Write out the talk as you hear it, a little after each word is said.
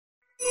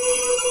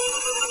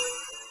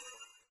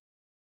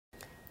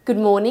Good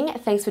morning.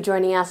 Thanks for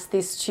joining us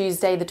this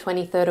Tuesday, the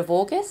 23rd of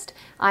August.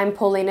 I'm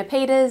Paulina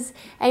Peters,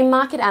 a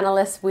market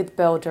analyst with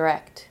Bell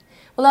Direct.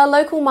 Well, our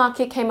local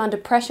market came under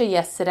pressure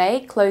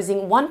yesterday,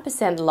 closing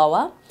 1%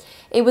 lower.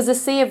 It was a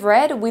sea of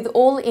red with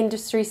all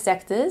industry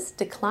sectors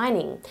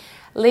declining.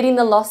 Leading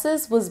the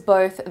losses was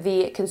both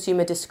the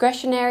consumer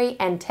discretionary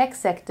and tech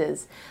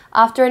sectors,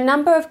 after a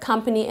number of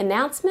company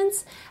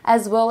announcements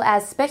as well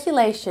as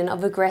speculation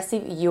of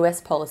aggressive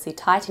US policy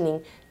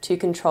tightening to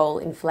control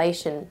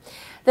inflation.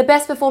 The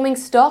best performing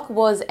stock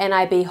was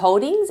NIB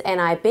Holdings,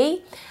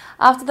 NIB,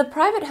 after the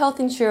private health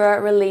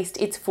insurer released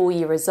its full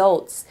year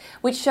results,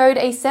 which showed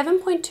a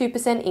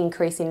 7.2%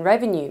 increase in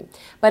revenue,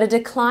 but a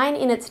decline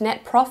in its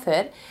net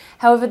profit.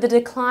 However, the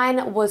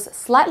decline was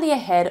slightly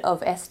ahead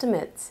of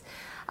estimates.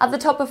 Other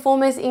top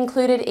performers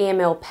included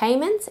EML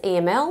Payments,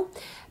 EML,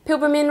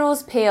 Pilbara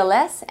Minerals,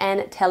 PLS,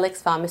 and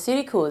Telix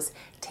Pharmaceuticals,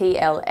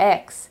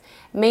 TLX.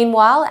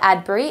 Meanwhile,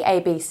 Adbury,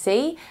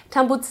 ABC,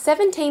 tumbled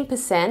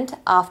 17%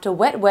 after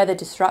wet weather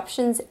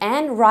disruptions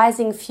and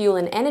rising fuel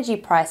and energy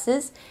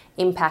prices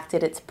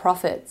impacted its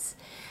profits.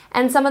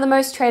 And some of the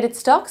most traded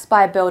stocks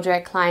by Bell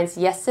Direct clients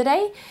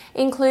yesterday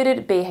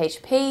included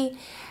BHP,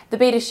 the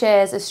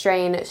BetaShares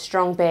Australian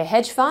Strong Bear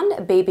Hedge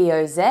Fund,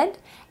 BBOZ,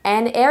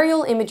 and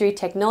aerial imagery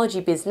technology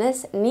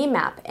business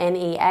NEMAP,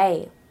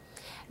 NEA.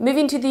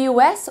 Moving to the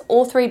US,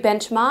 all three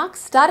benchmarks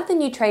started the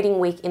new trading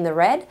week in the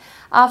red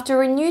after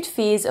renewed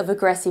fears of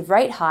aggressive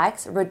rate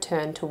hikes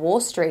returned to Wall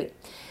Street.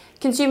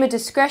 Consumer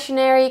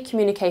discretionary,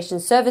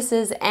 communication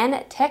services,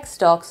 and tech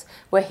stocks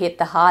were hit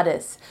the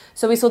hardest.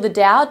 So we saw the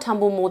Dow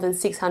tumble more than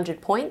 600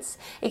 points,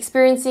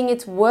 experiencing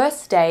its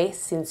worst day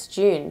since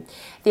June.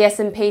 The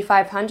S&P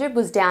 500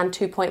 was down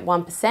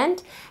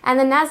 2.1%, and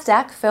the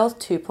Nasdaq fell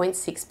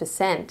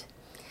 2.6%.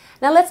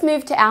 Now let's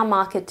move to our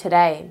market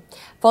today.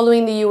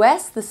 Following the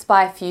US, the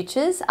SPY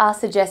futures are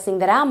suggesting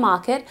that our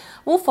market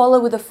will follow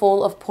with a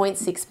fall of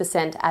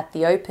 0.6% at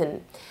the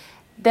open.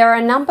 There are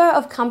a number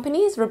of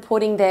companies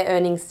reporting their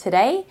earnings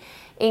today,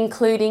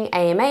 including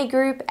AMA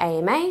Group,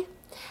 AMA,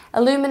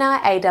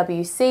 Illumina,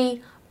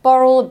 AWC,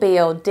 Boral,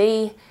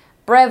 BLD,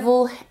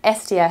 Breville,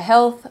 Estia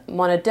Health,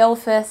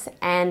 Monadelphous,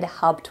 and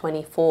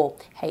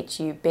Hub24,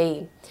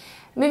 HUB.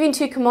 Moving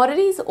to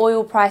commodities,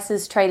 oil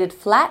prices traded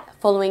flat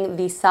following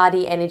the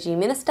Saudi energy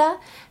minister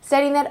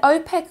stating that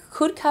OPEC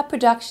could cut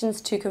productions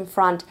to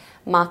confront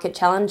market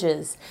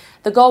challenges.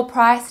 The gold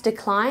price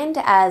declined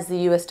as the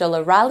US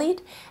dollar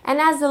rallied and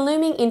as the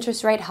looming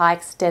interest rate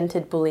hikes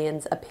dented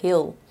bullion's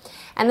appeal.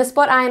 And the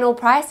spot iron ore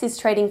price is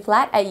trading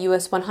flat at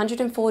US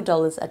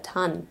 $104 a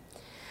tonne.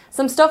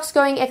 Some stocks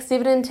going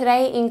ex-dividend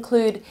today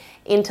include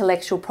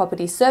Intellectual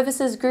Property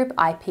Services Group,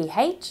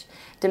 IPH,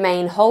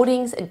 Domain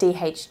Holdings,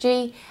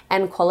 DHG,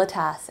 and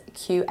Qualitas,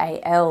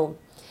 QAL.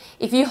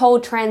 If you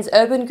hold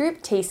Transurban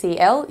Group,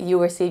 TCL,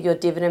 you'll receive your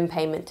dividend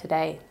payment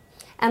today.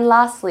 And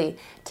lastly,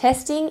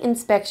 Testing,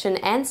 Inspection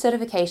and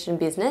Certification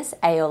Business,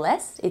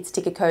 ALS, its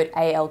ticker code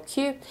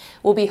ALQ,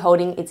 will be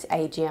holding its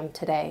AGM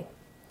today.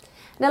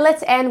 Now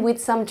let's end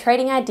with some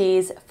trading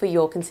ideas for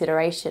your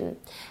consideration.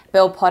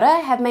 Bell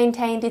Potter have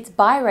maintained its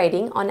buy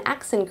rating on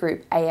Accent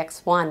Group,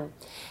 AX1,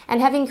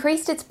 and have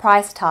increased its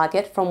price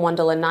target from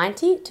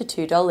 $1.90 to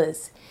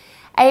 $2.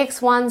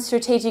 AX1's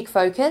strategic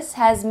focus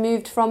has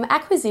moved from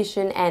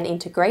acquisition and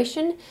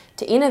integration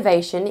to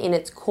innovation in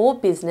its core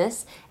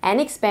business and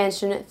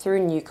expansion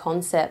through new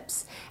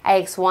concepts.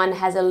 AX1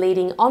 has a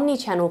leading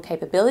omni-channel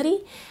capability,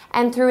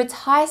 and through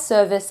its high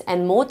service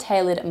and more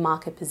tailored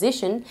market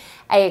position,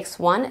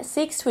 AX1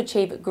 seeks to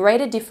achieve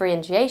greater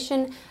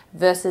differentiation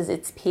versus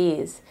its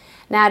peers.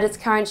 Now, at its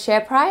current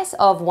share price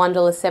of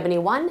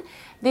 $1.71,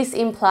 this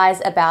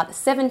implies about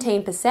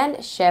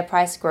 17% share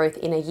price growth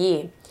in a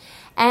year.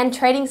 And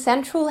Trading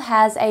Central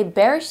has a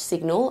bearish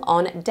signal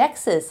on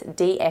Dexus,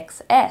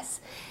 DXS,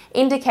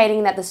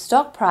 indicating that the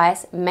stock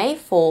price may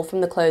fall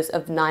from the close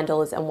of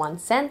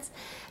 $9.01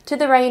 to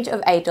the range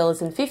of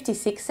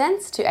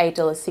 $8.56 to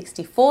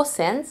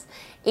 $8.64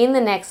 in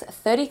the next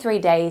 33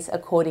 days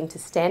according to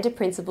standard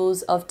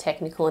principles of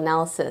technical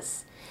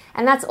analysis.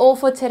 And that's all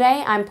for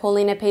today. I'm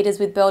Paulina Peters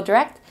with Bell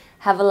Direct.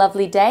 Have a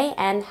lovely day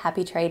and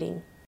happy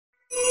trading.